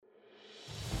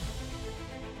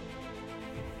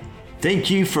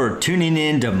Thank you for tuning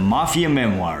in to Mafia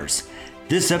Memoirs.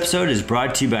 This episode is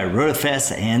brought to you by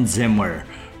RotaFest and Zenware.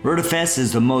 RotaFest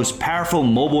is the most powerful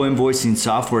mobile invoicing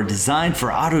software designed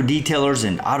for auto detailers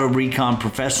and auto recon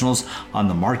professionals on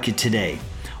the market today.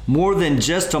 More than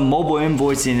just a mobile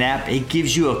invoicing app, it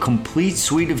gives you a complete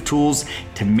suite of tools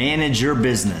to manage your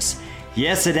business.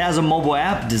 Yes, it has a mobile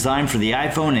app designed for the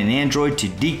iPhone and Android to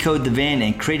decode the van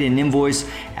and create an invoice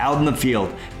out in the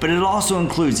field, but it also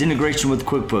includes integration with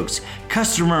QuickBooks,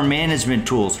 customer management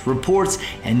tools, reports,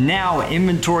 and now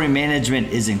inventory management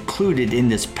is included in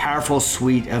this powerful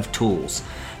suite of tools.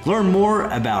 Learn more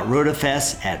about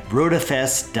RotaFest at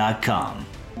rotafest.com.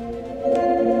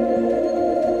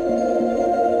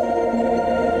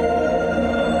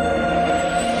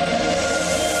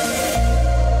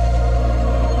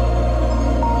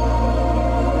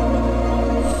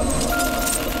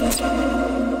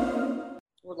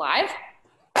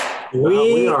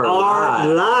 We are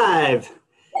live.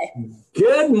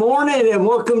 Good morning and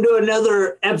welcome to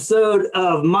another episode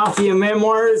of Mafia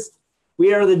Memoirs.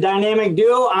 We are the dynamic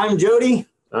duo. I'm Jody.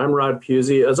 I'm Rod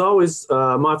Pusey. As always,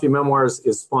 Mafia Memoirs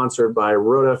is sponsored by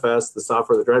RotaFest, the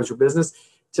software that drives your business.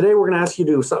 Today, we're going to ask you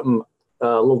to do something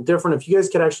a little different. If you guys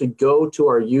could actually go to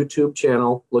our YouTube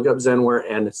channel, look up Zenware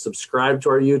and subscribe to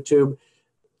our YouTube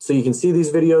so you can see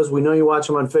these videos. We know you watch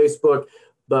them on Facebook,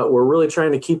 but we're really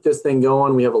trying to keep this thing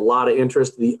going. We have a lot of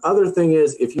interest. The other thing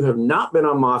is, if you have not been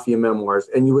on Mafia Memoirs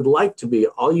and you would like to be,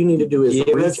 all you need to do is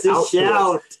reach out to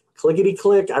us.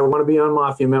 Clickety-click, I want to be on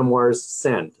Mafia Memoirs,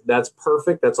 send. That's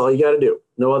perfect. That's all you got to do.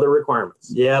 No other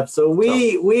requirements. Yep. So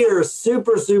we are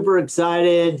super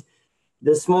excited.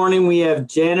 This morning we have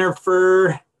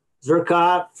Jennifer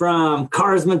Zerkott from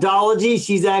Charismatology.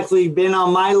 She's actually been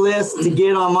on my list to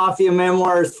get on Mafia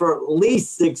Memoirs for at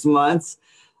least 6 months.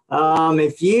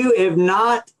 If you have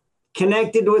not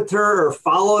connected with her or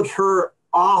followed her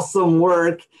awesome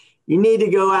work, you need to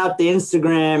go out to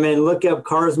Instagram and look up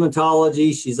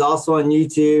Charismatology. She's also on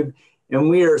YouTube, and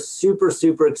we are super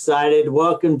excited.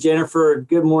 Welcome, Jennifer.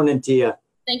 Good morning to you.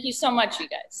 Thank you so much, you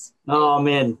guys. Oh,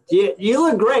 man. You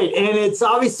look great, and it's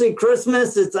obviously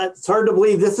Christmas. It's hard to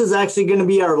believe this is actually going to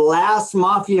be our last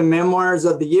Mafia Memoirs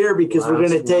of the year because we're going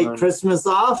to take Christmas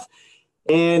off.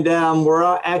 And we're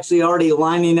actually already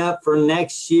lining up for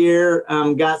next year.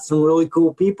 Got some really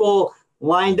cool people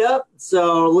lined up.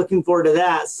 So looking forward to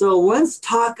that. So let's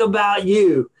talk about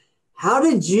you. How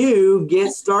did you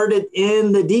get started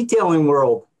in the detailing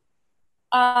world?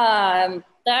 That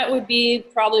would be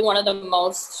probably one of the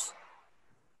most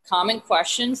common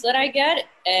questions that I get.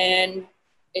 And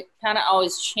it kind of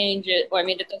always changes. Well, I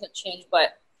mean, it doesn't change,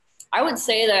 but I would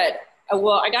say that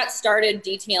I got started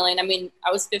detailing. I mean,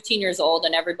 I was 15 years old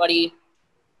and everybody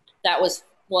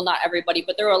not everybody,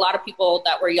 but there were a lot of people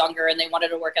that were younger and they wanted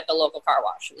to work at the local car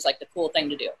wash. It was like the cool thing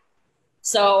to do.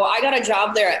 So I got a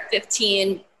job there at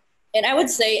 15. And I would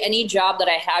say any job that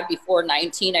I had before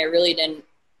 19, I really didn't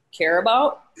care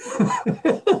about.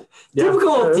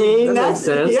 Typical teen.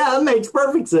 That makes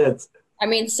perfect sense. I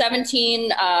mean,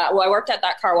 17, I worked at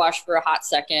that car wash for a hot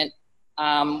second,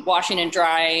 washing and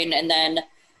drying. And then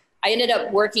I ended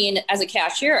up working as a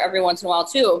cashier every once in a while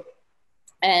too.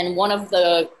 And one of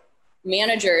the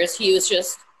managers, he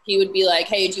would be like,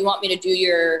 hey, do you want me to do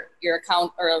your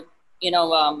account or,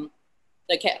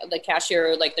 the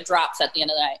cashier, like the drops at the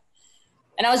end of the night?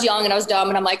 And I was young and I was dumb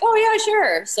and I'm like, oh yeah,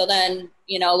 sure. So then,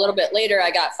 a little bit later I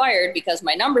got fired because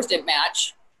my numbers didn't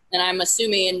match. And I'm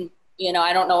assuming,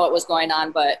 I don't know what was going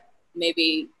on, but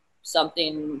maybe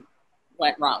something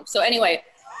went wrong. So anyway,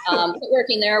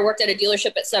 working there, worked at a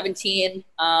dealership at 17,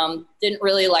 didn't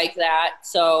really like that.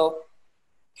 So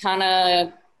kind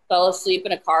of fell asleep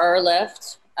in a car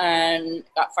lift and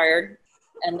got fired.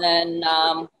 And then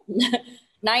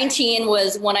 19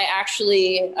 was when I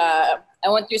actually, I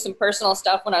went through some personal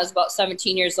stuff when I was about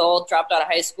 17 years old, dropped out of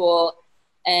high school.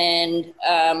 And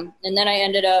then I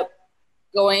ended up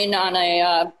going on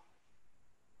a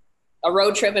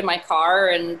road trip in my car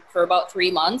and for about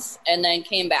 3 months and then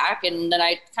came back and then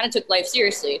I kind of took life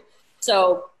seriously.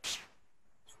 So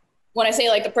when I say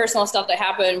like the personal stuff that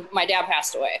happened, my dad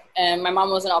passed away and my mom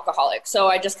was an alcoholic. So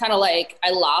I just kind of I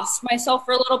lost myself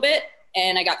for a little bit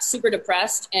and I got super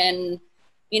depressed. And,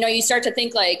 you start to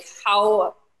think like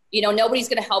how, nobody's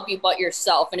going to help you but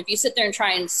yourself. And if you sit there and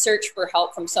try and search for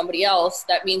help from somebody else,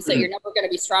 that means that you're never going to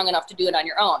be strong enough to do it on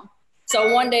your own.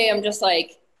 So one day I'm just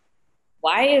like,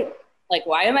 why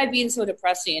am I being so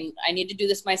depressing? I need to do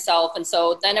this myself. And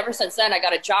so then ever since then, I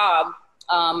got a job.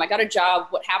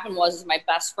 What happened was my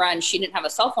best friend, she didn't have a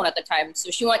cell phone at the time.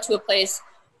 So she went to a place,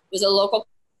 it was a local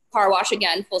car wash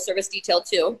again, full service detail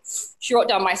too. She wrote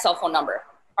down my cell phone number.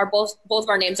 both of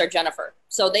our names are Jennifer.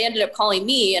 So they ended up calling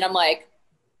me, and I'm like,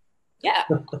 yeah,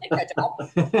 I'll take that job.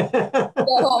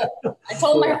 So I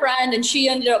told my friend, and she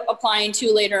ended up applying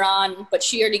too later on, but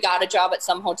she already got a job at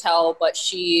some hotel, but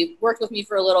she worked with me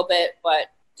for a little bit, but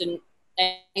didn't.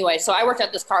 Anyway, so I worked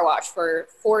at this car wash for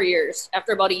 4 years.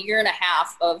 After about a year and a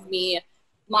half of me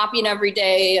mopping every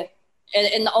day,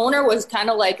 and the owner was kind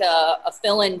of like a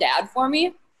fill-in dad for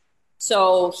me.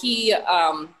 So he,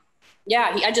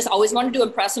 I just always wanted to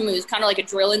impress him. He was kind of like a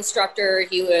drill instructor.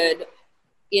 He would,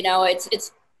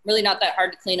 it's really not that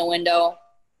hard to clean a window,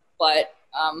 but,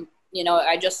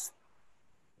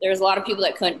 there's a lot of people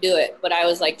that couldn't do it, but I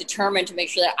was like determined to make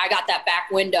sure that I got that back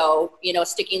window,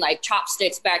 sticking like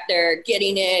chopsticks back there,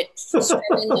 getting it,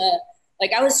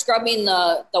 I was scrubbing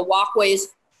the walkways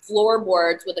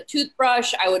floorboards with a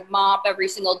toothbrush. I would mop every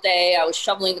single day. I was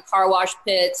shoveling the car wash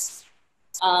pits.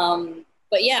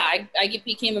 But yeah, I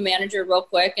became a manager real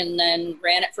quick and then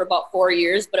ran it for about 4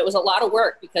 years, but it was a lot of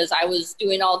work because I was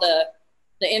doing all the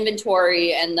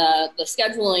inventory and the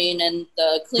scheduling and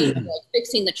the cleaning, like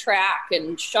fixing the track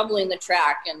and shoveling the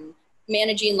track and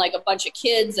managing like a bunch of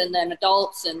kids and then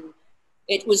adults. And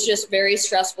it was just very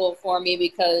stressful for me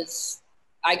because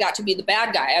I got to be the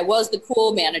bad guy. I was the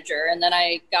cool manager, and then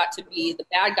I got to be the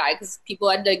bad guy because people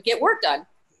had to get work done.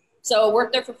 So I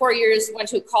worked there for 4 years, went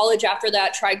to college after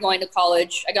that, tried going to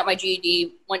college. I got my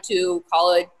GED, went to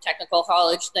college, technical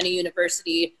college, then a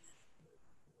university.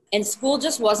 And school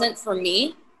just wasn't for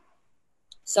me.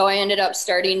 So I ended up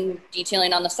starting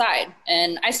detailing on the side.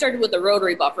 And I started with a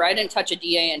rotary buffer. I didn't touch a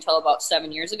DA until about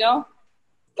 7 years ago.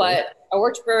 But I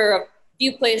worked for a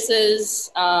few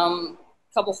places, a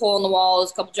couple hole in the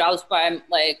walls, a couple jobs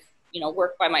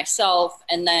work by myself.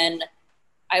 And then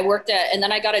I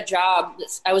got a job.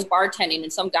 I was bartending,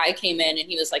 and some guy came in and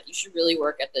he was like, you should really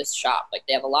work at this shop. Like,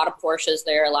 they have a lot of Porsches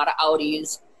there, a lot of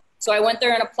Audis. So I went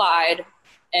there and applied,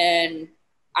 and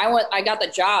I got the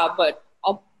job, but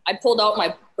I pulled out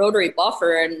my rotary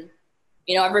buffer, and,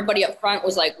 everybody up front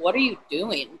was like, what are you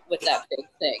doing with that big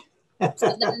thing?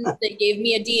 So then they gave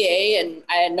me a DA, and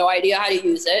I had no idea how to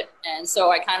use it. And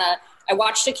so I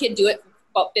watched a kid do it for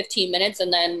about 15 minutes,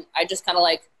 and then I just kind of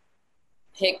like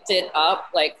picked it up.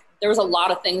 Like, there was a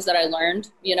lot of things that I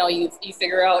learned. You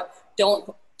figure out,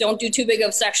 don't do too big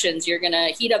of sections. You're going to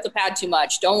heat up the pad too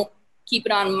much. Don't keep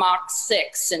it on Mach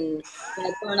 6 and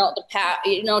burn out the pad.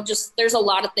 Just there's a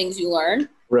lot of things you learn.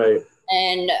 Right.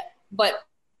 But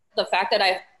the fact that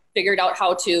I figured out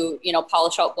how to,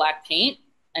 polish out black paint,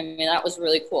 I mean, that was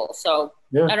really cool. So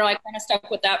yeah. I don't know, I kind of stuck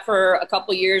with that for a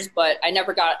couple years, but I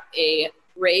never got a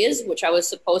raise, which I was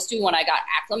supposed to when I got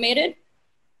acclimated.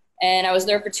 And I was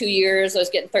there for 2 years. I was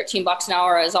getting $13 an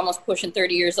hour. I was almost pushing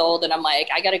 30 years old. And I'm like,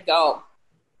 I got to go.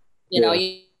 You're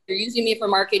using me for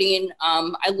marketing.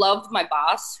 I loved my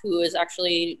boss, who is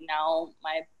actually now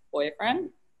my boyfriend.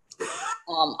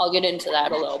 I'll get into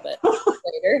that a little bit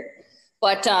later.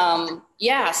 But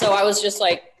so I was just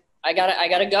like, I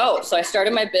gotta go. So I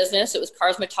started my business. It was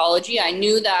Carsmatology. I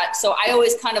knew that. So I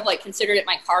always kind of like considered it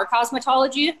my car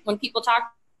cosmetology when people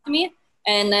talk to me.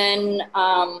 And then,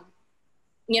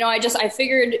 I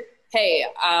figured, hey,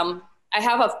 I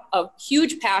have a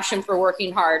huge passion for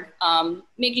working hard,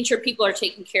 making sure people are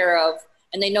taken care of,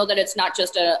 and they know that it's not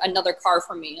just another car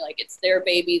for me. Like, it's their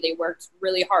baby. They worked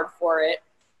really hard for it.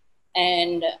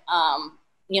 And,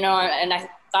 and I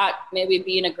thought maybe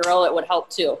being a girl, it would help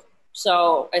too.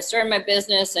 So I started my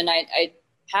business, and I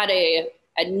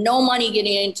had no money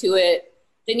getting into it.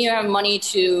 Didn't even have money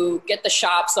to get the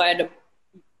shop. So I had to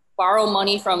borrow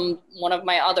money from one of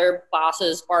my other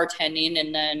bosses bartending,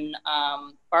 and then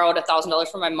borrowed $1,000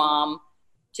 from my mom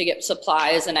to get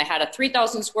supplies. And I had a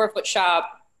 3,000 square foot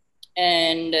shop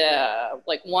and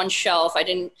one shelf.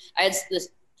 I had this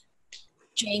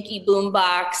janky boom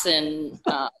box and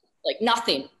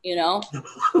nothing,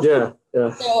 Yeah.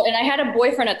 So, and I had a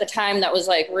boyfriend at the time that was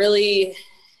like really,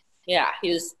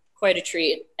 he was quite a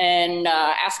treat, and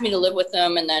asked me to live with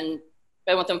him, and then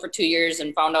been with him for 2 years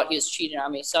and found out he was cheating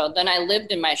on me. So then I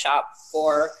lived in my shop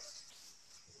for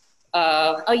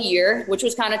a year, which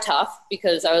was kind of tough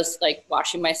because I was like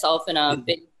washing myself in a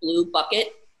big blue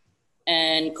bucket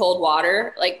and cold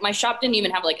water. Like, my shop didn't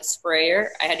even have like a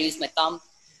sprayer. I had to use my thumb.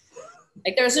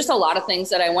 Like, there was just a lot of things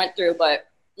that I went through, but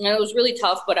it was really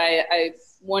tough, but I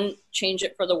wouldn't change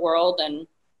it for the world. And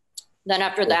then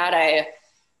after that,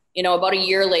 about a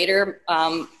year later,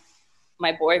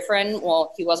 my boyfriend,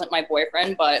 well, he wasn't my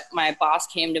boyfriend, but my boss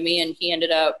came to me, and he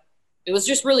ended up, it was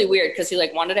just really weird because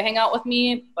he wanted to hang out with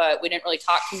me, but we didn't really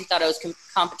talk because he thought it was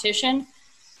competition.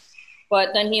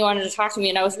 But then he wanted to talk to me,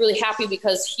 and I was really happy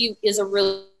because he is a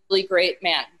really, really great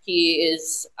man. He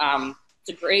is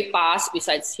a great boss.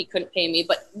 Besides, he couldn't pay me,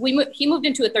 but he moved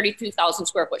into a 32,000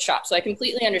 square foot shop. So I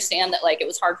completely understand that, like, it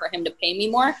was hard for him to pay me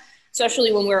more,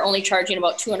 especially when we were only charging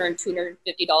about $200,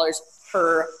 $250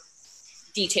 per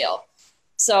detail.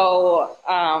 So,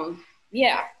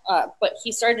 but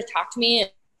he started to talk to me,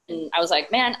 and I was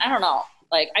like, man, I don't know.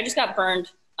 Like, I just got burned.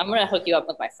 I'm going to hook you up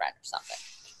with my friend or something.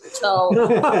 So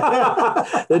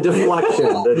the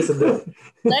deflection.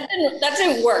 That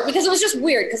didn't work because it was just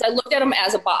weird because I looked at him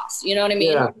as a boss. You know what I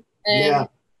mean? Yeah.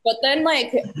 But then,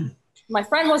 like, my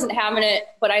friend wasn't having it,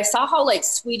 but I saw how, like,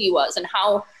 sweet he was and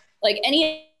how, like,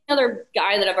 any other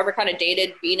guy that I've ever kind of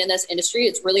dated being in this industry,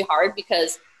 it's really hard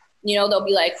because, you know, they'll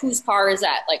be like, whose car is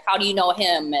that? Like, how do you know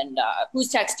him? And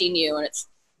who's texting you? And it's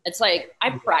like,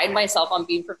 I pride myself on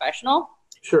being professional.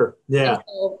 Sure. Yeah.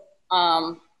 So,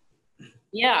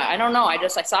 I don't know. I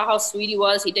saw how sweet he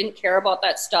was. He didn't care about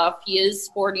that stuff. He is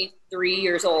 43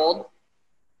 years old.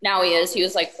 Now he is. He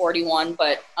was like 41,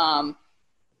 but I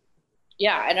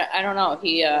don't know.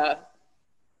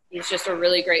 He's just a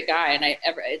really great guy, and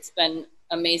it's been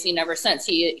amazing ever since.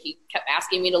 He kept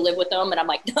asking me to live with him, and I'm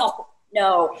like, no,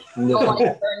 I don't want to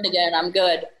get burned again. I'm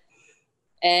good.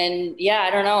 And I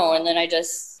don't know. And then I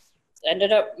just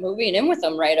ended up moving in with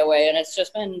him right away, and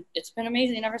it's been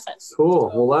amazing ever since.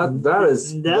 Cool. Well, that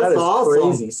is awesome.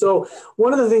 Crazy. So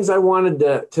one of the things I wanted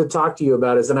to talk to you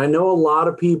about is, and I know a lot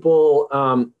of people,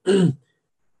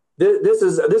 this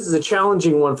is a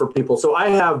challenging one for people. So I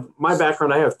have my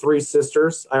background. I have 3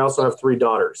 sisters. I also have 3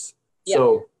 daughters. Yeah.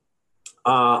 So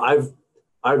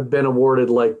I've been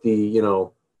awarded like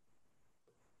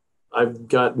I've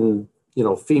gotten,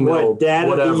 female, dad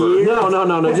whatever. of the year?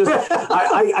 No. Just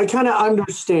I kind of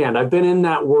understand. I've been in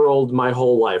that world my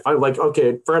whole life. I'm like,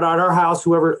 okay, Fred, at our house,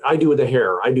 whoever, I do the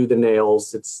hair, I do the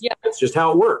nails. It's just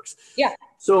how it works. Yeah.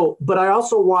 So, but I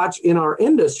also watch in our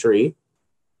industry,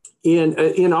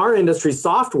 in our industry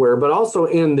software, but also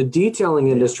in the detailing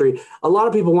industry, a lot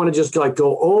of people want to just like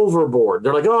go overboard.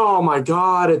 They're like, oh my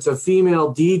God, it's a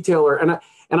female detailer. And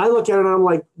I look at it and I'm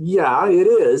like, yeah, it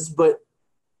is, but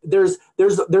there's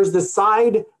the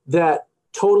side that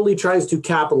totally tries to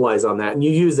capitalize on that. And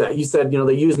you use that. You said,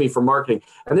 they use me for marketing.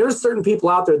 And there's certain people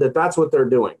out there that's what they're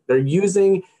doing. They're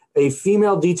using a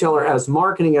female detailer as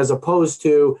marketing as opposed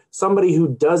to somebody who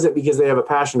does it because they have a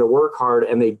passion to work hard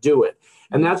and they do it.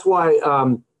 And that's why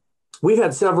we've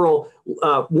had several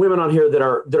women on here that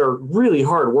are really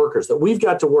hard workers that we've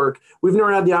got to work. We've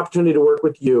never had the opportunity to work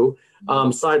with you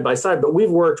side by side, but we've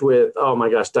worked with, oh my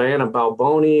gosh, Diana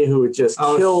Balboni, who just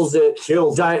kills it.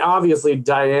 Obviously,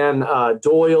 Diane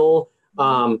Doyle,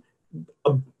 two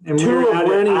of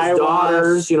Rennie's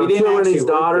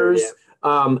daughters,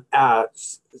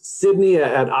 Sydney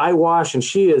at iWash, and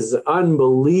she is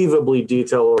unbelievably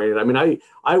detail oriented. I mean,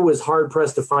 I was hard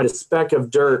pressed to find a speck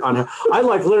of dirt on her. I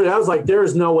was like,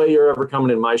 there's no way you're ever coming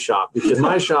in my shop, because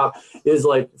my shop is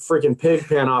like freaking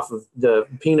Pigpen off of the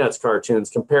Peanuts cartoons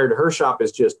compared to her shop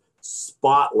is just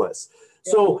spotless.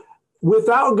 Yeah. So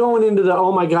without going into the,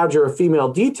 oh my God, you're a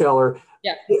female detailer.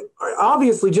 Yeah.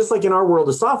 Obviously, just like in our world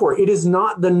of software, it is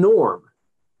not the norm.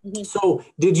 Mm-hmm. So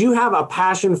did you have a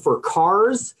passion for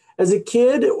cars as a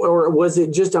kid, or was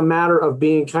it just a matter of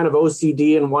being kind of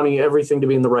OCD and wanting everything to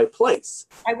be in the right place?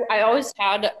 I always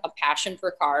had a passion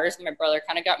for cars. My brother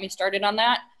kind of got me started on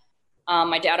that.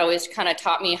 My dad always kind of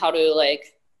taught me how to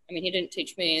he didn't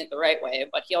teach me the right way,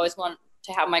 but he always wanted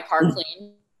to have my car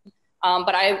clean.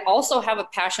 But I also have a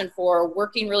passion for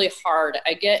working really hard.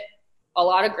 I get a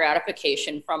lot of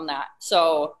gratification from that.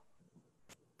 So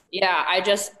yeah,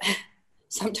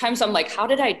 sometimes I'm like, how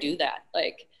did I do that?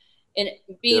 Like, and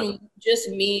being just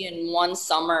me in one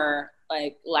summer,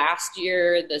 like last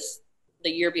year, the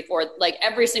year before, like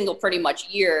every single pretty much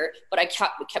year, but I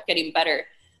kept getting better.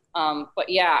 But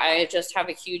yeah, I just have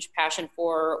a huge passion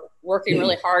for working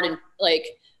really hard and like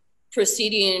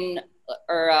proceeding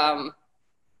or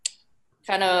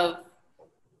kind of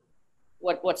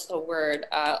what's the word?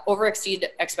 Overexceed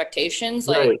expectations.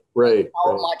 Like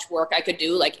how much work I could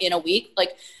do like in a week.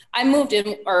 Like I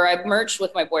merged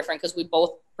with my boyfriend because we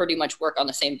both pretty much work on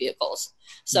the same vehicles.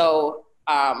 So,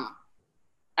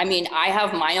 I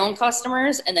have my own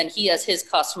customers and then he has his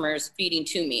customers feeding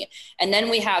to me. And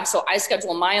then so I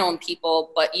schedule my own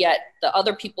people, but yet the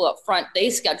other people up front,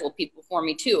 they schedule people for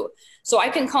me too. So I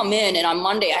can come in and on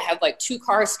Monday I have like 2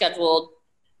 cars scheduled.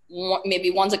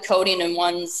 Maybe one's a coating and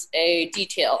one's a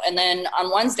detail. And then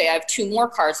on Wednesday, I have 2 more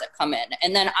cars that come in.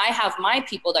 And then I have my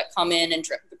people that come in and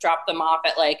drop them off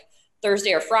at like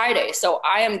Thursday or Friday. So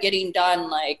I am getting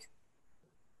done I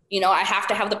have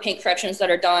to have the paint corrections that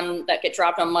are done, that get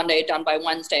dropped on Monday, done by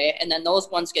Wednesday. And then those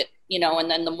ones get, and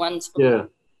then the ones from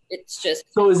it's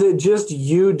just. So is it just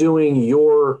you doing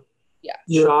your Yeah.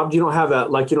 job? You don't have a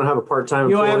part-time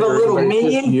You don't have a employee or little anybody,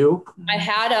 just minion? you? I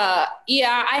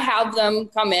have them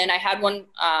come in. I had one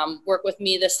work with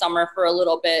me this summer for a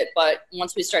little bit, but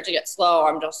once we start to get slow,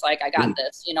 I'm just like, I got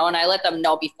this, and I let them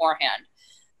know beforehand.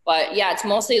 But yeah, it's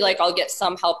mostly like I'll get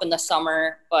some help in the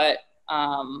summer, but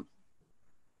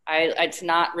it's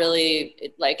not really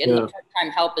the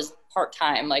part-time help is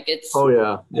part-time. Like it's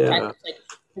Yeah. it's like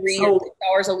 3 or 6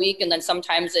 hours a week, and then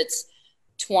sometimes it's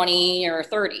 20 or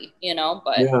 30,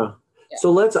 but yeah.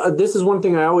 So this is one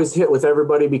thing I always hit with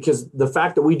everybody, because the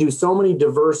fact that we do so many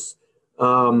diverse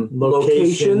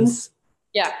locations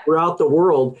throughout the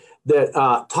world, that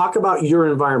talk about your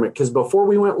environment. Because before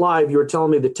we went live, you were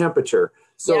telling me the temperature.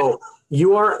 So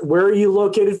where are you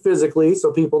located physically,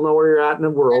 so people know where you're at in the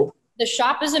world? The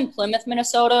shop is in Plymouth,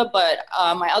 Minnesota, but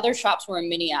my other shops were in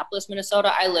Minneapolis,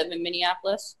 Minnesota. I live in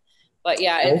Minneapolis, but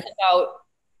it's about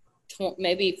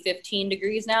maybe 15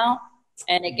 degrees now,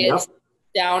 and it gets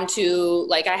down to,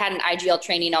 like, I had an IGL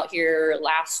training out here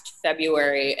last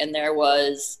February, and there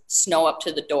was snow up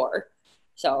to the door.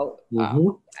 So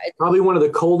probably one of the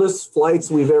coldest flights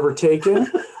we've ever taken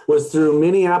was through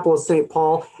Minneapolis, St.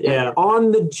 Paul. Yeah. And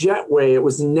on the jetway, it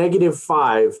was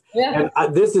 -5. Yeah.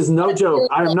 And this is no joke.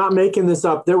 I am not making this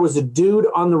up. There was a dude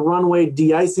on the runway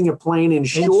de-icing a plane in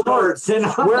shorts,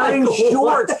 wearing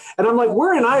shorts. And I'm like,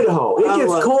 we're in Idaho. It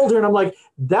gets colder. And I'm like,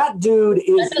 that dude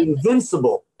is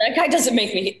invincible. That guy doesn't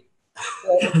make me.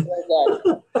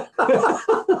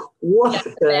 What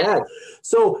the heck?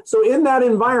 So in that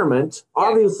environment,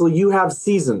 obviously you have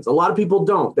seasons. A lot of people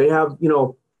don't. They have,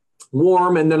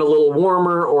 warm and then a little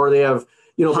warmer, or they have,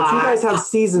 but you guys have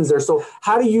seasons there. So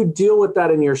how do you deal with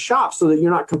that in your shop so that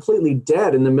you're not completely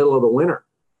dead in the middle of the winter?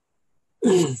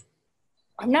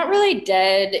 I'm not really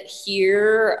dead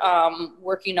here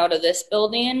working out of this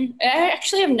building. I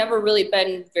actually have never really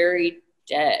been very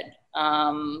dead.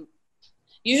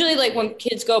 Usually, like, when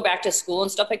kids go back to school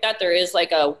and stuff like that, there is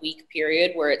like a week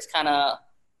period where it's kind of,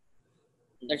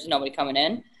 there's nobody coming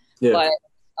in. Yeah.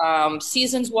 But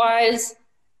seasons wise,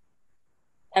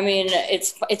 I mean,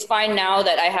 it's fine now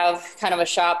that I have kind of a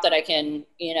shop that I can,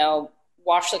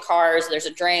 wash the cars. There's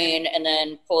a drain and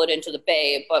then pull it into the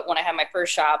bay. But when I had my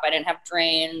first shop, I didn't have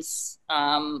drains.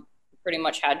 Pretty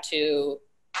much had to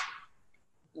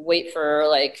wait for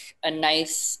like a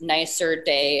nicer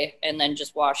day and then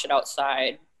just wash it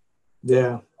outside.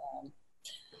 Yeah.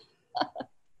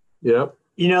 Yeah.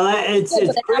 It's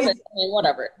crazy. I mean,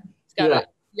 whatever.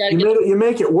 You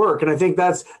make it work. And I think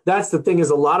that's the thing, is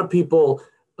a lot of people,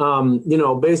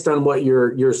 based on what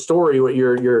your story, what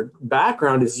your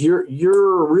background is,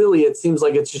 you're really, it seems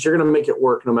like it's just, you're going to make it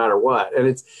work no matter what. And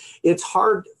it's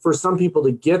hard for some people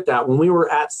to get that. When we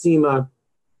were at SEMA,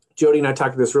 Jody and I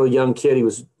talked to this really young kid. He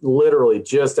was literally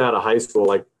just out of high school,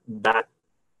 like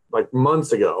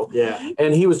months ago. Yeah.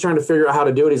 And he was trying to figure out how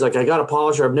to do it. He's like, I got a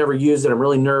polisher. I've never used it. I'm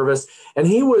really nervous. And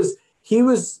he was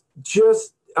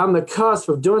just on the cusp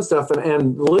of doing stuff.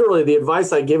 And literally the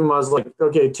advice I gave him, I was like,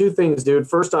 okay, 2 things, dude.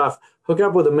 First off, hook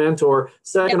up with a mentor.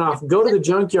 Second off, go to the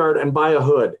junkyard and buy a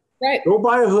hood. Right. Go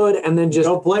buy a hood and then just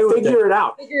figure it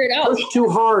out. Figure it out. Push too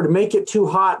hard, make it too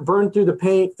hot, burn through the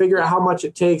paint, figure out how much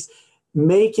it takes.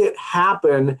 Make it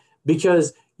happen,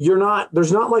 because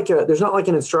there's not like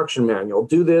an instruction manual.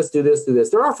 Do this, do this, do this.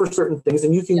 There are for certain things,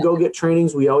 and you can go get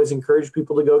trainings. We always encourage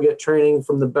people to go get training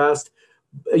from the best.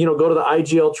 Go to the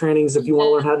IGL trainings if you want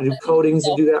to learn how to do coatings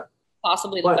and do that.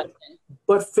 Possibly the best thing.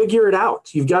 But figure it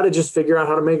out. You've got to just figure out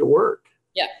how to make it work.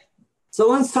 Yeah. So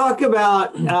let's talk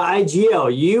about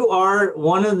IGL. You are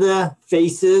one of the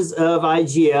faces of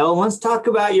IGL. Let's talk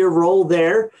about your role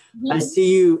there. Mm-hmm. I see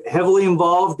you heavily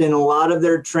involved in a lot of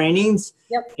their trainings.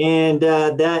 Yep. And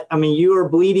you are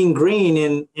bleeding green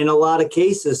in a lot of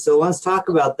cases. So let's talk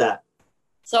about that.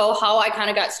 So how I kind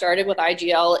of got started with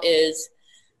IGL is,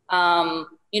 I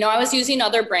was using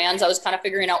other brands. I was kind of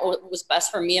figuring out what was best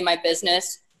for me and my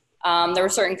business. There were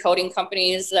certain coating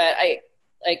companies that I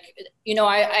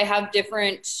have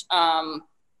different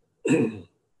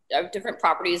different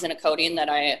properties in a coating that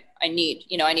I need.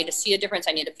 I need to see a difference.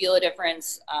 I need to feel a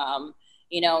difference. Kind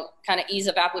of ease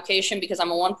of application, because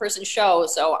I'm a one-person show.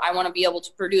 So I want to be able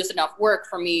to produce enough work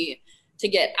for me to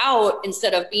get out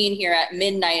instead of being here at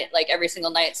midnight, like every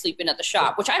single night, sleeping at the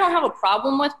shop, which I don't have a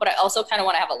problem with, but I also kind of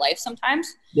want to have a life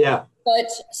sometimes. Yeah. But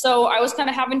so I was kind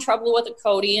of having trouble with the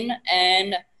coating,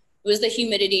 and it was the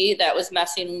humidity that was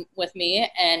messing with me.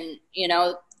 And,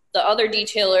 the other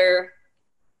detailer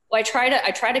Well, I tried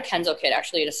a Kenzo kit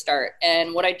actually to start.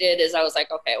 And what I did is I was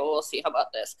like, okay, well, we'll see how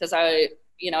about this. Cause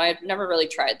I've never really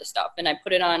tried the stuff. And I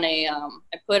put it on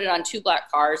two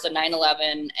black cars, a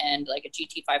 911 and like a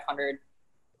GT 500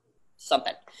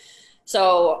 something.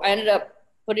 So I ended up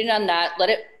putting it on that,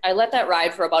 I let that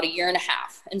ride for about 1.5 years.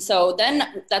 And so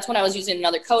then that's when I was using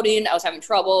another coating. I was having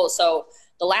trouble. So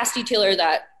the last detailer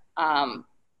that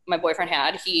my boyfriend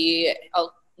had,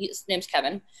 his name's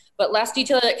Kevin, but last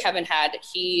detailer that Kevin had,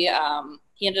 he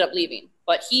ended up leaving,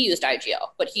 but he used IGL,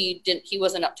 but he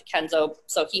wasn't up to Kenzo.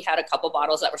 So he had a couple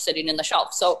bottles that were sitting in the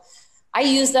shelf. So I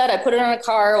used that. I put it on a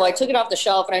car. Well, I took it off the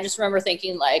shelf and I just remember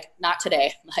thinking like, not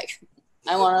today. Like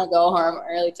I want to go home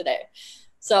early today.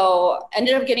 So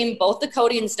ended up getting both the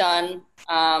coatings done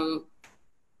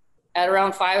at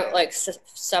around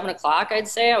 7 o'clock, I'd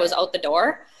say. I was out the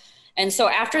door. And so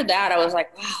after that, I was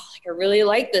like, wow, like I really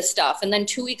like this stuff. And then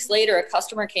 2 weeks later, a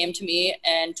customer came to me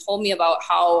and told me about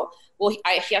how, well,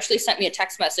 he actually sent me a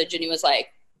text message and he was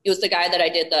like, it was the guy that I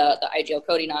did the IGL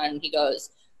coating on. And he goes,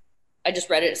 I just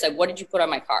read it. It said, what did you put on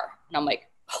my car? And I'm like,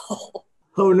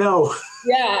 oh no.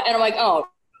 Yeah. And I'm like, oh,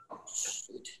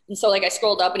 shoot. And so like I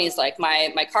scrolled up and he's like,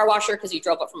 my car washer, because he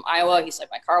drove up from Iowa. He's like,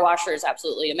 my car washer is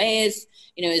absolutely amazed.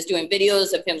 He's doing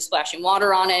videos of him splashing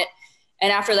water on it.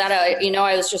 And after that,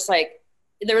 I was just like,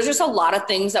 there was just a lot of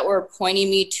things that were pointing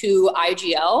me to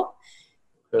IGL.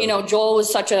 Yeah. Joel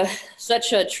was such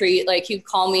a treat. Like he'd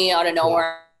call me out of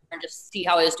nowhere and just see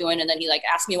how I was doing. And then he like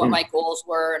asked me what my goals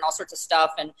were and all sorts of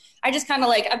stuff. And I just kind of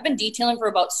like, I've been detailing for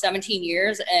about 17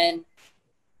 years and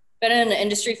been in the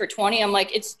industry for 20. I'm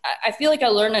like, I feel like I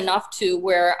learned enough to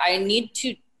where I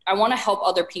want to help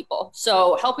other people.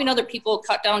 So helping other people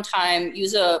cut down time,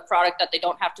 use a product that they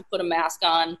don't have to put a mask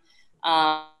on.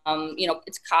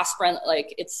 It's cost friendly,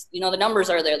 like it's, the numbers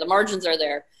are there, the margins are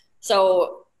there.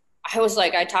 So I was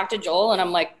like, I talked to Joel and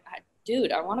I'm like,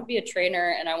 dude, I want to be a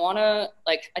trainer and I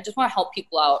just want to help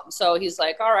people out. And so he's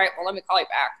like, all right, well, let me call you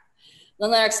back. And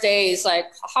then the next day he's like,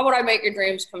 how would I make your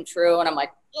dreams come true? And I'm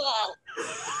like, oh.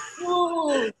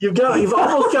 You've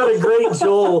almost got a great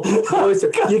Joel voice.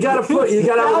 You got to have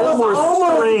a little more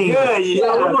strain. You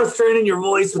got a little more strain in your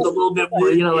voice with a little bit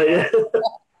more, like.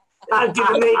 I'm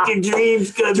gonna make your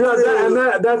dreams come true.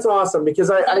 And that's awesome because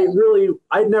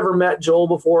I'd never met Joel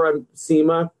before on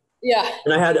SEMA. Yeah.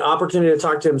 And I had the opportunity to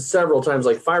talk to him several times,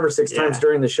 like 5 or 6 times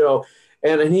during the show.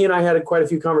 And he and I had quite a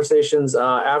few conversations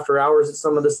after hours at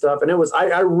some of this stuff. And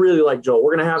I really like Joel.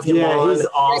 We're going to have him on. He's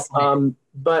awesome.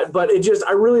 But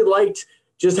I really liked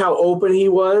just how open he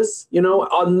was.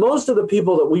 On most of the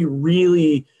people that we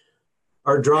really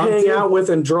are hang out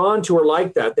with and drawn to are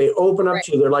like that. They open up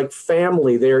to you. They're like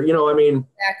family. They're,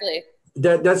 exactly.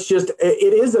 That's just,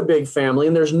 it is a big family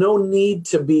and there's no need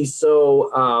to be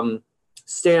so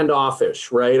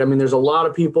standoffish, right? I mean, there's a lot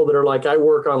of people that are like, I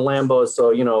work on Lambos,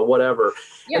 so, whatever.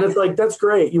 Yeah. And it's like, that's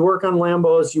great. You work on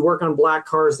Lambos, you work on black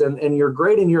cars and you're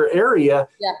great in your area.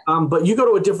 Yeah. But you go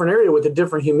to a different area with a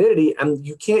different humidity and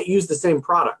you can't use the same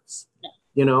products.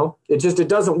 Yeah. It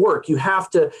doesn't work. You have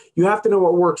to know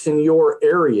what works in your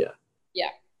area. Yeah.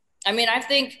 I mean, I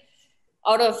think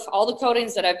out of all the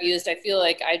coatings that I've used, I feel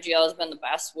like IGL has been the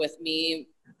best with me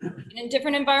in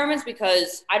different environments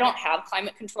because I don't have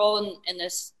climate control in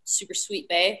this super sweet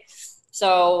bay.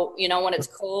 So, when it's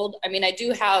cold, I mean, I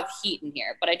do have heat in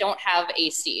here, but I don't have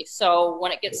AC. So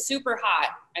when it gets super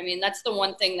hot, I mean, that's the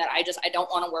one thing that I don't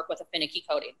want to work with a finicky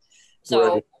coating.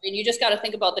 So, right. I mean, you just got to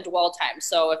think about the dwell time.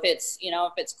 So if it's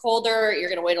colder, you're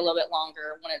going to wait a little bit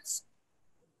longer. When it's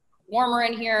warmer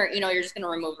in here, you're just going to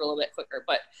remove it a little bit quicker.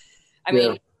 But I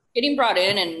mean, getting brought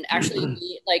in and actually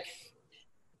like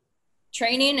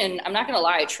training, and I'm not going to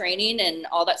lie, training and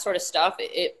all that sort of stuff,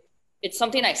 it's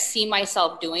something I see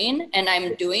myself doing and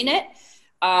I'm doing it.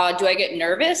 Do I get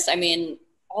nervous? I mean,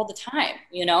 all the time,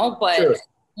 but sure.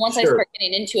 Once I start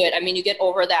getting into it, I mean, you get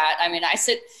over that. I mean, I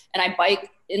sit and I bike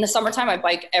in the summertime. I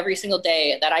bike every single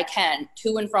day that I can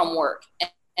to and from work.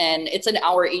 And it's an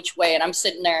hour each way. And I'm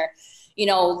sitting there,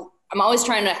 I'm always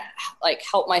trying to like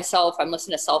help myself. I'm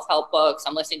listening to self-help books.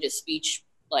 I'm listening to speech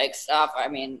like stuff. I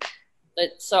mean,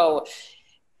 so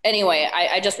anyway,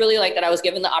 I just really like that I was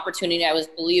given the opportunity. I was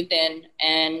believed in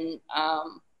and,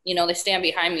 they stand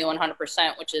behind me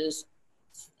 100%, which is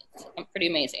pretty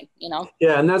amazing,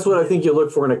 Yeah. And that's what I think you look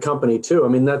for in a company too. I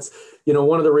mean, that's,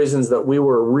 one of the reasons that we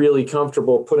were really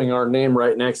comfortable putting our name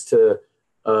right next to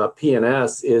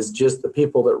P&S is just the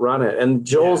people that run it. And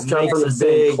Joel's come from the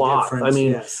same cloth. I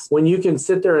mean, when you can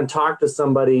sit there and talk to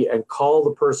somebody and call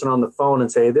the person on the phone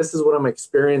and say, this is what I'm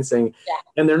experiencing. Yeah.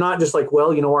 And they're not just like,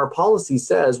 well, our policy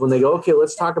says, when they go, okay,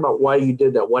 let's talk about why you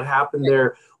did that. What happened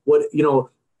there? What,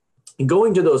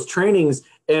 going to those trainings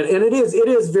And it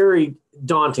is very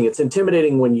daunting. It's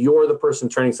intimidating when you're the person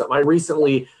training something. I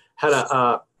recently had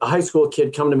a high school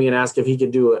kid come to me and ask if he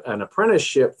could do an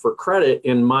apprenticeship for credit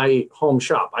in my home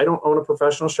shop. I don't own a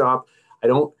professional shop. I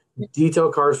don't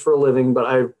detail cars for a living, but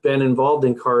I've been involved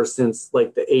in cars since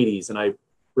like the 80s, and I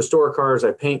restore cars,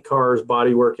 I paint cars,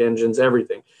 bodywork, engines,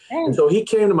 everything. And so he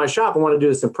came to my shop and wanted to do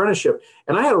this apprenticeship,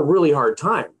 and I had a really hard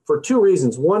time for two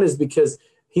reasons. One is because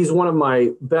he's one of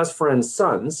my best friend's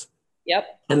sons.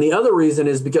 Yep. And the other reason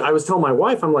is because I was telling my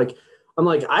wife, I'm like,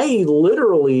 I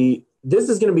literally, this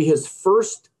is going to be his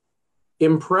first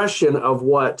impression of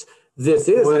what this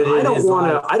is. And I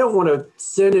don't want to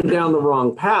send him down the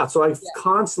wrong path. So I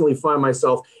constantly find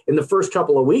myself in the first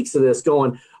couple of weeks of this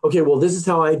going, okay, well, this is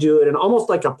how I do it. And almost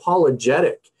like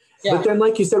apologetic. Yeah. But then,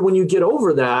 like you said, when you get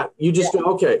over that, you just go,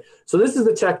 okay, so this is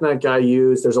the technique I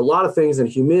use. There's a lot of things in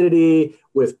humidity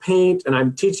with paint, and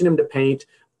I'm teaching him to paint.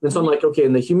 And so I'm like, okay,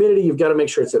 in the humidity, you've got to make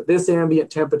sure it's at this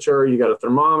ambient temperature. You got a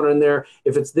thermometer in there.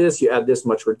 If it's this, you add this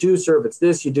much reducer. If it's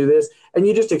this, you do this. And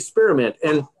you just experiment.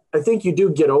 And I think you do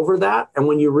get over that. And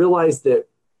when you realize that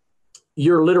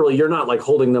you're not like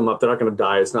holding them up, they're not going to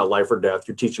die. It's not life or death.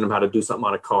 You're teaching them how to do something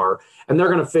on a car, and they're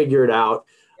going to figure it out.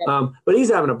 But he's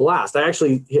having a blast. And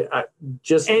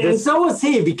so is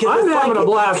he, because I'm having a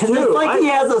blast too. It's like he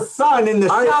has a son in the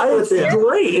shop with him. It's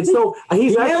great. And so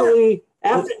he's actually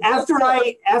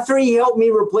after he helped me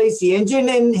replace the engine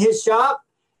in his shop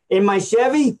in my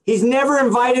Chevy, he's never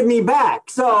invited me back.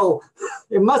 So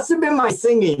it must have been my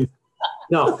singing.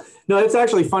 No, it's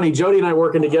actually funny. Jody and I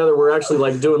working together, we're actually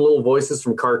like doing little voices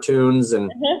from cartoons,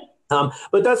 and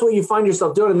but that's what you find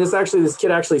yourself doing. And this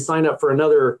kid actually signed up for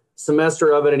another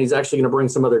semester of it, and he's actually going to bring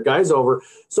some other guys over.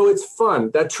 So it's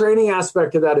fun. That training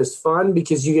aspect of that is fun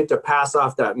because you get to pass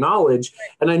off that knowledge.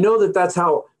 And I know that's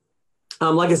how,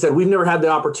 like I said, we've never had the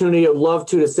opportunity. I'd love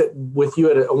to sit with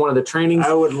you at one of the trainings.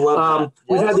 I would love that.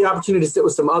 We've had the opportunity to sit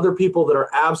with some other people that are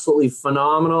absolutely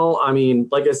phenomenal. I mean,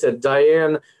 like I said,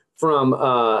 Diane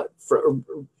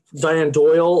Diane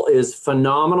Doyle is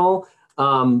phenomenal.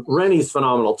 Rennie's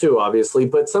phenomenal too, obviously.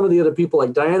 But some of the other people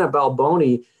like Diana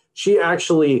Balboni, she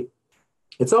actually,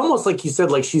 it's almost like you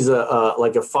said, like she's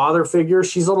like a father figure.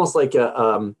 She's almost like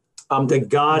the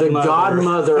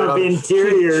godmother of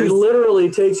interiors. She literally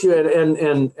takes you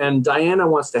and Diana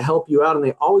wants to help you out, and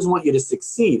they always want you to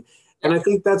succeed. And I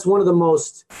think that's one of the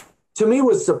most, to me,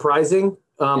 was surprising.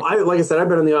 Like I said, I've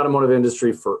been in the automotive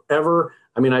industry forever.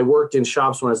 I mean, I worked in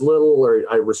shops when I was little, or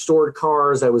I restored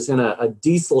cars. I was in a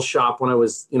diesel shop when I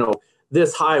was,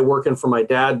 this high, working for my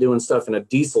dad, doing stuff in a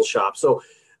diesel shop. So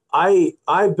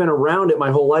I've been around it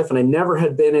my whole life, and I never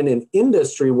had been in an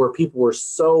industry where people were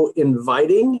so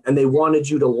inviting and they wanted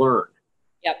you to learn.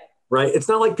 Yep. Right. It's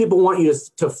not like people want you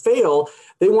to fail.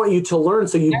 They want you to learn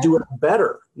so you do it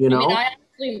better. I mean, I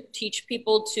actually teach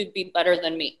people to be better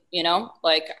than me,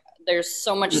 like there's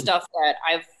so much stuff that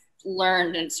I've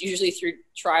learned, and it's usually through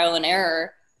trial and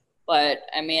error. But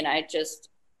I mean, I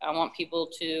want people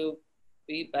to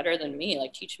be better than me,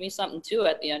 like teach me something too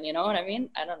at the end, you know what I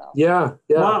mean? I don't know. Yeah.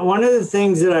 One of the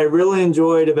things that I really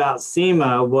enjoyed about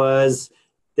SEMA was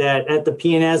that at the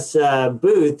P&S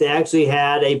booth, they actually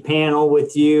had a panel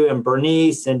with you and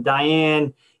Bernice and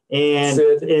Diane and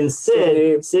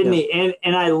Sydney. Yeah.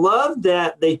 And I love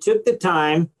that they took the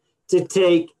time to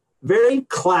take very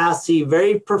classy,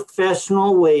 very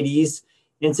professional ladies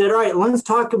and said, all right, let's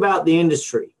talk about the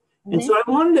industry. Mm-hmm. And so I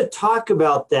wanted to talk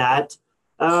about that.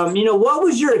 What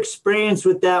was your experience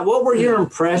with that? What were your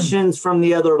impressions from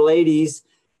the other ladies?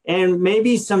 And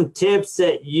maybe some tips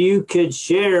that you could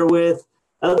share with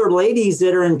other ladies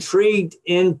that are intrigued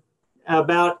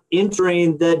about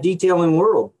entering the detailing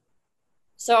world.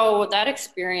 So that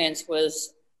experience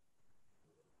was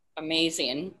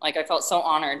amazing. Like, I felt so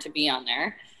honored to be on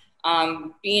there.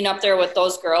 Being up there with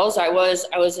those girls, I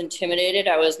was intimidated.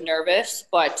 I was nervous,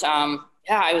 but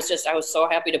I was so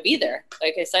happy to be there.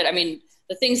 Like I said, I mean,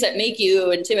 the things that make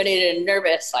you intimidated and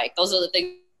nervous, like those are the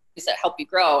things that help you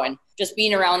grow. And just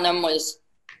being around them was,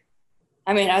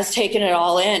 I was taking it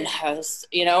all in.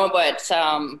 But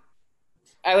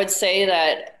I would say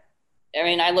that,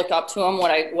 I look up to them.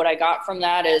 What I got from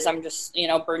that is I'm just,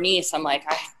 Bernice, I'm like,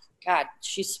 God,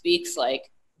 she speaks like,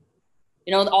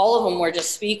 all of them were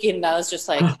just speaking. And I was just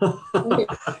like, the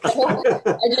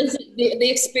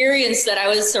experience that I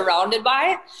was surrounded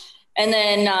by. And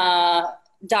then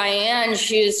Diane,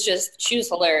 she was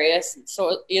hilarious.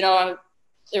 So, there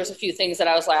was a few things that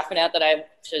I was laughing at that I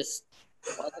just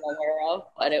wasn't aware of,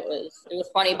 but it was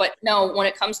funny. But no, when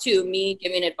it comes to me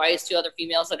giving advice to other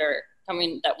females that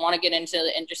want to get into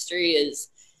the industry is,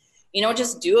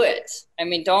 just do it.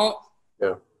 Don't,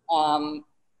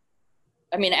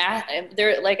 I mean,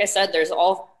 there, like I said, there's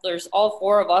all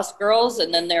 4 of us girls,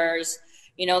 and then there's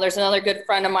another good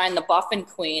friend of mine, the Buffin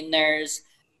Queen. There's,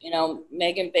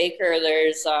 Megan Baker.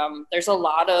 There's a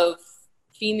lot of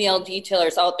female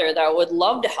detailers out there that would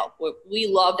love to help. We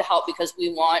love to help because we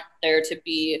want there to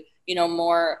be,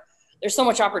 more. There's so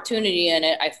much opportunity in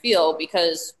it, I feel,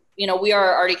 because, we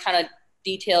are already kind of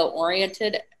detail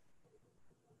oriented.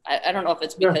 I don't know if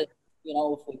it's because,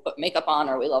 if we put makeup on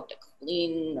or we love to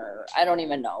clean, or I don't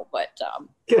even know, but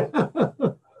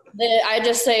I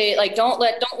just say, like, don't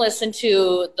listen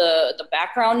to the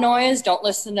background noise. Don't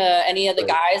listen to any of the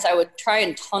guys. I would try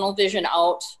and tunnel vision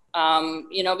out,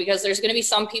 because there's going to be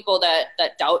some people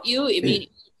that doubt you. I mean, it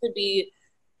could be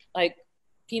like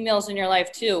females in your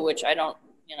life too, which I don't,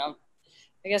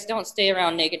 I guess don't stay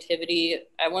around negativity.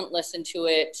 I wouldn't listen to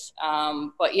it.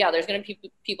 But yeah, there's going to be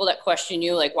people that question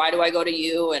you, like, why do I go to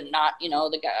you and not,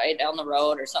 the guy down the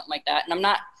road or something like that. And I'm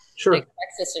not like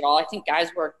sexist at all. I think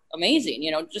guys work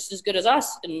amazing, just as good as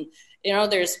us. And,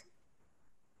 there's,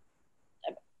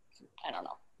 I don't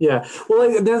know. Yeah.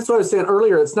 Well, that's what I was saying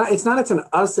earlier. It's an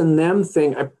us and them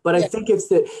thing, but I think it's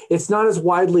that it's not as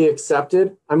widely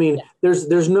accepted. I mean,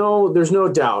 there's no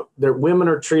doubt that women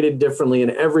are treated differently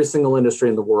in every single industry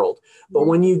in the world. But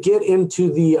when you get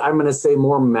into the, I'm going to say,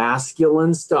 more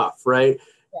masculine stuff, right?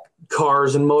 Yeah.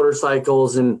 Cars and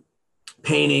motorcycles and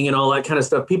painting and all that kind of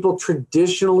stuff, people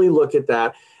traditionally look at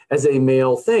that as a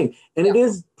male thing. And it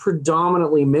is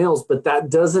predominantly males, but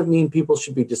that doesn't mean people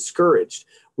should be discouraged.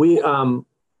 We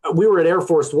were at Air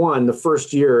Force One the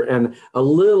first year, and a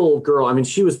little girl, I mean,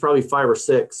 she was probably 5 or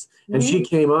 6, and she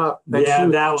came up,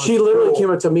 and she literally came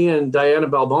up to me and Diana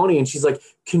Balboni, and she's like,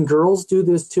 can girls do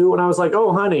this too? And I was like,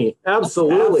 oh, honey,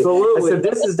 absolutely. I said,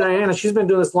 this is Diana. She's been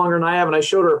doing this longer than I have. And I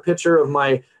showed her a picture of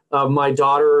my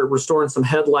daughter restoring some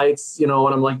headlights, and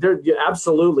I'm like,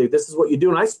 absolutely, this is what you do.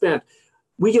 And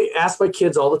we get asked by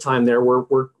kids all the time there.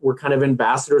 We're kind of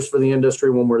ambassadors for the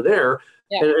industry when we're there.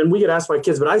 Yeah. And we get asked by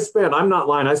kids, but I'm not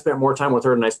lying, I spent more time with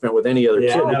her than I spent with any other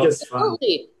kid, because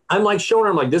I'm like showing her,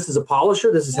 I'm like, this is a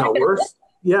polisher, this is how it works.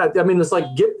 Yeah, I mean, it's like,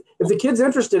 if the kid's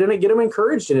interested in it, get them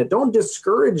encouraged in it. Don't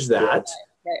discourage that.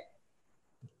 Right.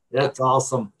 That's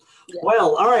awesome. Yeah.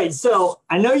 Well, all right. So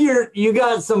I know you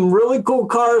got some really cool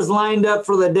cars lined up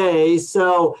for the day.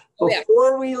 So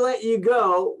before we let you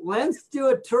go, let's do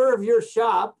a tour of your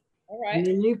shop. All right. And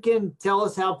then you can tell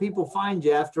us how people find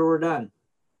you after we're done.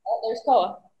 Oh, there's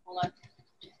Koa. Hold on.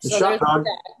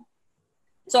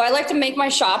 So I like to make my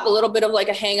shop a little bit of like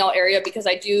a hangout area because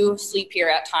I do sleep here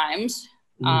at times.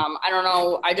 I don't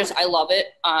know. I love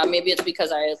it. Maybe it's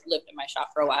because I lived in my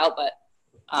shop for a while, but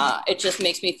it just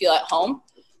makes me feel at home.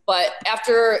 But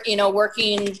after,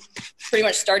 working, pretty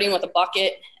much starting with a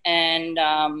bucket and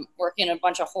working a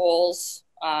bunch of holes,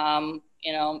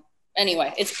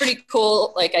 anyway, it's pretty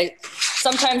cool. Like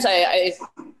sometimes I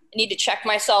need to check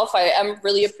myself. I am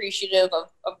really appreciative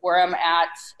of where I'm at.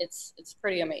 It's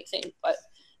pretty amazing. But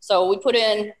so we put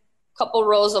in a couple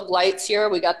rows of lights here.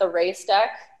 We got the race deck.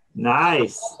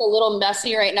 Nice. It's a little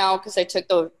messy right now because I took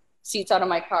the seats out of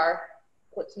my car,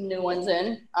 put some new ones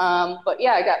in. But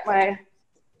yeah, I got my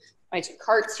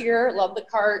carts here. Love the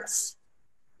carts.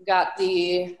 Got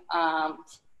the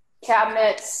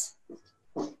cabinets,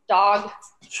 shop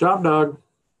dog.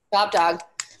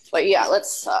 But yeah,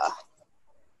 let's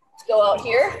go out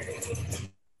here.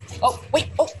 Oh, wait.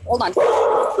 Oh, hold on. Okay.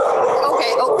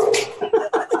 Oh.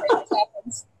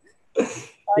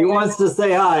 He wants to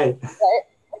say hi. Right.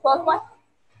 Come on.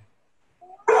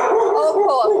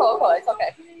 Oh, cool. It's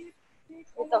okay.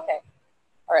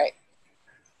 All right.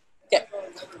 Okay.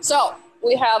 So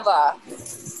we have,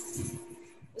 this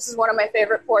is one of my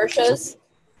favorite Porsches.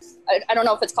 I don't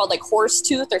know if it's called like horse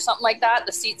tooth or something like that.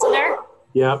 The seats in there.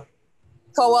 Yeah.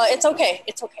 Koa, it's okay.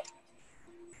 We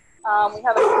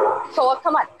have a Koa.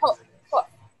 Come on.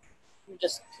 I'm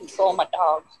just control my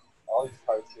dog. All these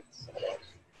cars get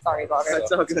Sorry about it.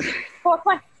 That's all good. Koa,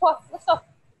 come on. Let's go.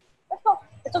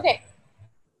 It's okay.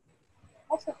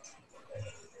 Let's go.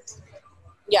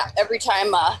 Yeah, every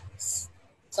time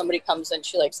somebody comes in,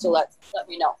 she likes to let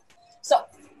me know. So, all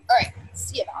right.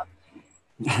 See you, dog.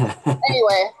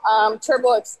 Anyway,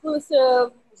 turbo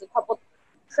exclusive. There's a couple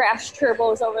crash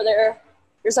turbos over there.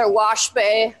 Here's our wash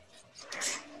bay.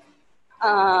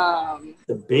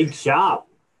 The big shop.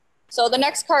 So the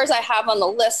next cars I have on the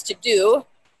list to do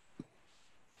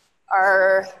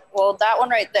are, that one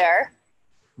right there,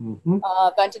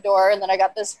 Ventador, and then I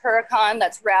got this Huracan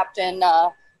that's wrapped in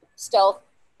Stealth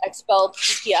XPEL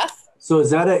PPF. So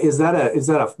is that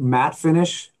a matte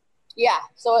finish? Yeah.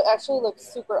 So it actually looks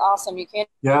super awesome. You can't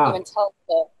even tell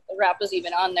the wrap is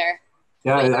even on there.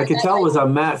 Yeah, I could tell it was a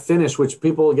matte finish, which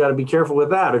people got to be careful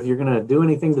with that. If you're going to do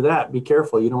anything to that, be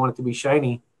careful. You don't want it to be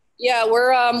shiny. Yeah,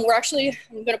 we're actually,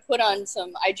 I'm going to put on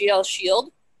some IGL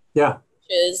Shield. Yeah.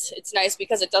 It's nice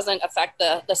because it doesn't affect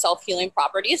the self-healing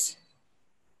properties.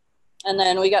 And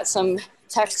then we got some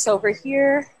texts over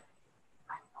here.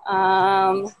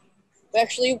 We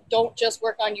actually don't just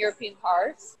work on European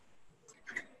cars.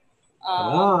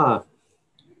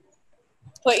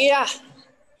 But yeah,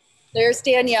 there's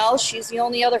Danielle. She's the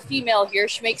only other female here.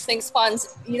 She makes things fun.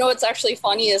 You know what's actually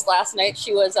funny is last night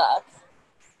she has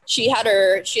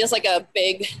like a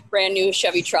big brand new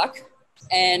Chevy truck,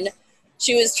 and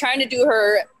she was trying to do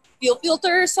her fuel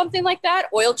filter or something like that,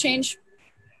 oil change.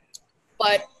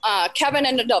 But Kevin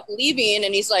ended up leaving,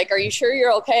 and he's like, "Are you sure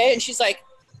you're okay?" And she's like,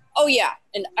 "Oh yeah."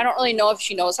 And I don't really know if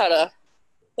she knows how to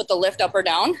put the lift up or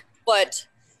down, but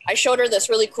I showed her this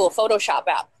really cool Photoshop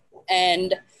app,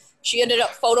 and she ended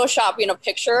up photoshopping a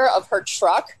picture of her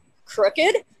truck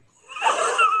crooked,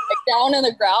 like down in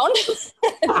the ground.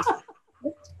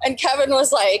 And Kevin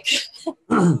was like,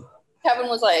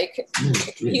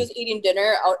 he was eating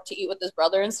dinner out to eat with his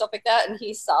brother and stuff like that, and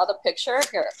he saw the picture.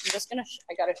 Here,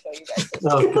 I gotta show you guys this.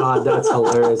 Oh God, that's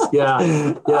hilarious. Yeah,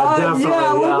 definitely.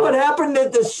 Yeah, look what happened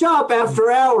at the shop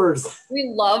after hours.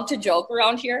 We love to joke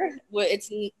around here.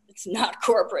 It's not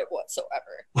corporate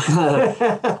whatsoever.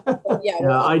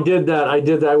 Yeah, I did that.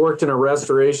 I worked in a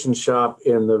restoration shop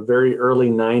in the very early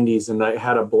 90s, and I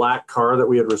had a black car that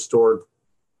we had restored.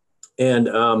 And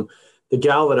the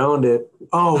gal that owned it,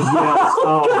 oh, yes.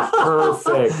 Oh,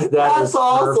 perfect. That's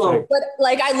awesome. Perfect. But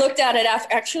like, I looked at it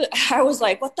after, actually, I was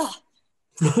like, what the?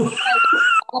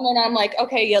 And I'm like,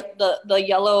 okay, the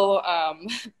yellow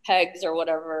pegs or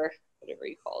whatever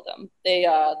you call them,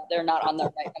 they're not on the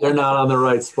right. They're not on the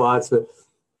right spots. But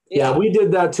yeah, we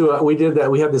did that too. We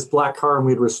had this black car and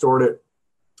we'd restored it.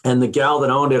 And the gal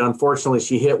that owned it, unfortunately,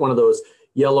 she hit one of those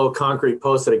yellow concrete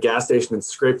posts at a gas station and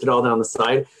scraped it all down the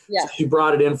side. Yeah. So she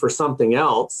brought it in for something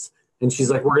else. And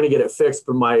she's like, we're going to get it fixed.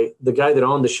 But the guy that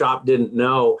owned the shop didn't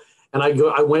know. And I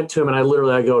went to him and I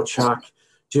go, Chuck,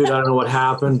 dude, I don't know what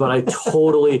happened, but I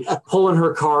totally pulling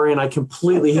her car in. I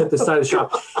completely hit the side of the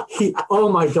shop. Oh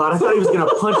my God, I thought he was going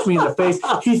to punch me in the face.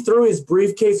 He threw his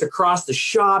briefcase across the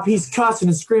shop. He's cussing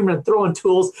and screaming and throwing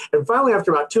tools. And finally,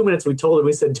 after about 2 minutes, we told him,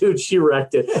 we said, dude, she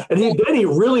wrecked it. And then he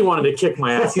really wanted to kick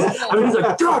my ass. He's like,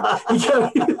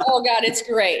 oh God, it's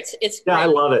great. It's great. Yeah, I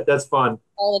love it. That's fun.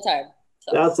 All the time.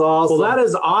 So. That's awesome. Well, that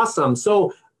is awesome.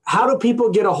 So how do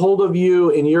people get a hold of you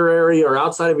in your area or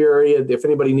outside of your area if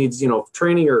anybody needs,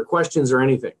 training or questions or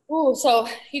anything? Oh, so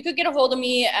you could get a hold of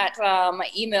me at my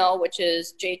email, which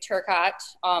is jturcott,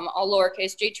 all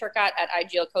lowercase,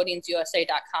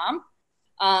 jturcott@iglcoatingsusa.com.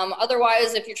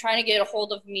 Otherwise, if you're trying to get a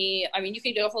hold of me, you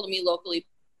can get a hold of me locally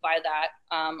by that.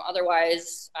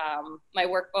 Otherwise, my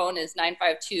work phone is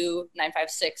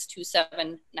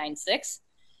 952-956-2796.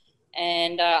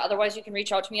 And otherwise, you can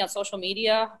reach out to me on social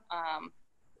media.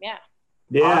 Yeah.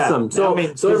 Awesome. So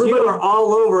everybody, you are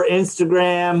all over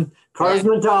Instagram,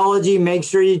 Carsmatology. Make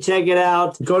sure you check it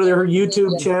out. Go to her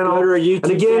YouTube channel.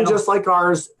 And again, just like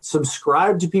ours,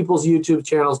 subscribe to people's YouTube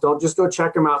channels. Don't just go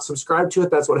check them out. Subscribe to it.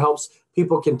 That's what helps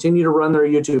people continue to run their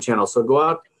YouTube channel. So go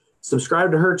out,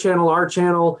 subscribe to her channel, our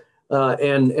channel,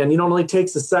 and it only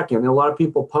takes a second. And a lot of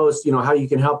people post, how you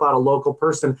can help out a local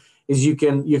person is you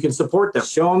can support them.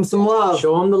 Show them some love.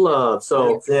 Show them the love.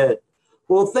 So that's it.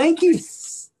 Well, thank you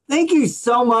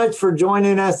so much for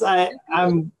joining us. I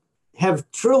have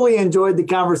truly enjoyed the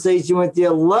conversation with you.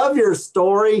 Love your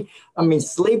story.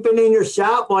 Sleeping in your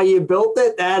shop while you built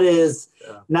it, that is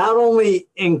not only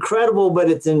incredible, but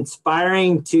it's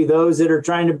inspiring to those that are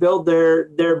trying to build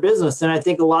their business. And I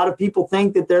think a lot of people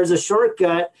think that there's a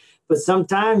shortcut, but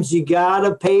sometimes you got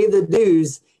to pay the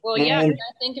dues. Well, I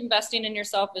think investing in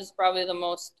yourself is probably the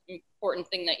most important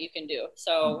thing that you can do.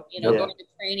 So, going to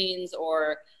trainings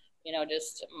or,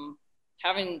 just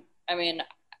having,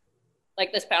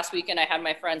 like this past weekend, I had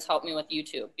my friends help me with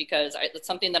YouTube because it's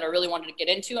something that I really wanted to get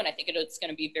into. And I think it's going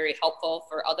to be very helpful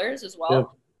for others as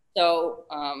well. Yeah. So,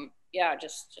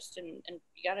 just you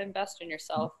got to invest in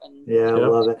yourself. And I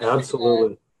love it.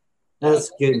 Absolutely.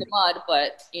 That's good. In the mud,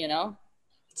 but,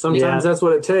 sometimes that's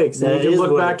what it takes. And you can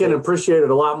look back and appreciate it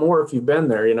a lot more if you've been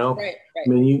there, Right.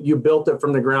 You built it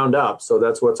from the ground up. So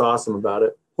that's what's awesome about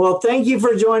it. Well, thank you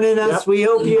for joining us. Yep. We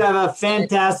hope you have a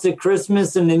fantastic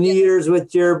Christmas and the New Year's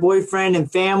with your boyfriend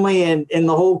and family and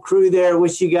the whole crew there.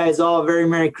 Wish you guys all a very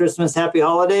Merry Christmas, Happy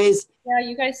Holidays. Yeah,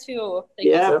 you guys too. Thank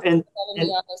you for having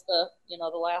me on as the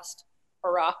last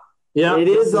hurrah. Yeah, it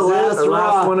is the last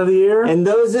one of the year. And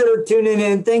those that are tuning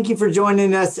in, thank you for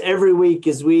joining us every week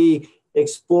as we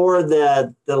explore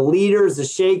the leaders, the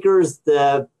shakers,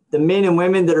 the men and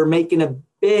women that are making a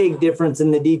big difference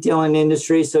in the detailing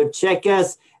industry. So check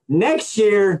us next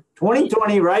year,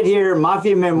 2020, right here,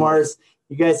 Mafia Memoirs.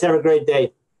 You guys have a great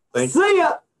day. Thanks. See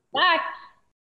ya. Bye.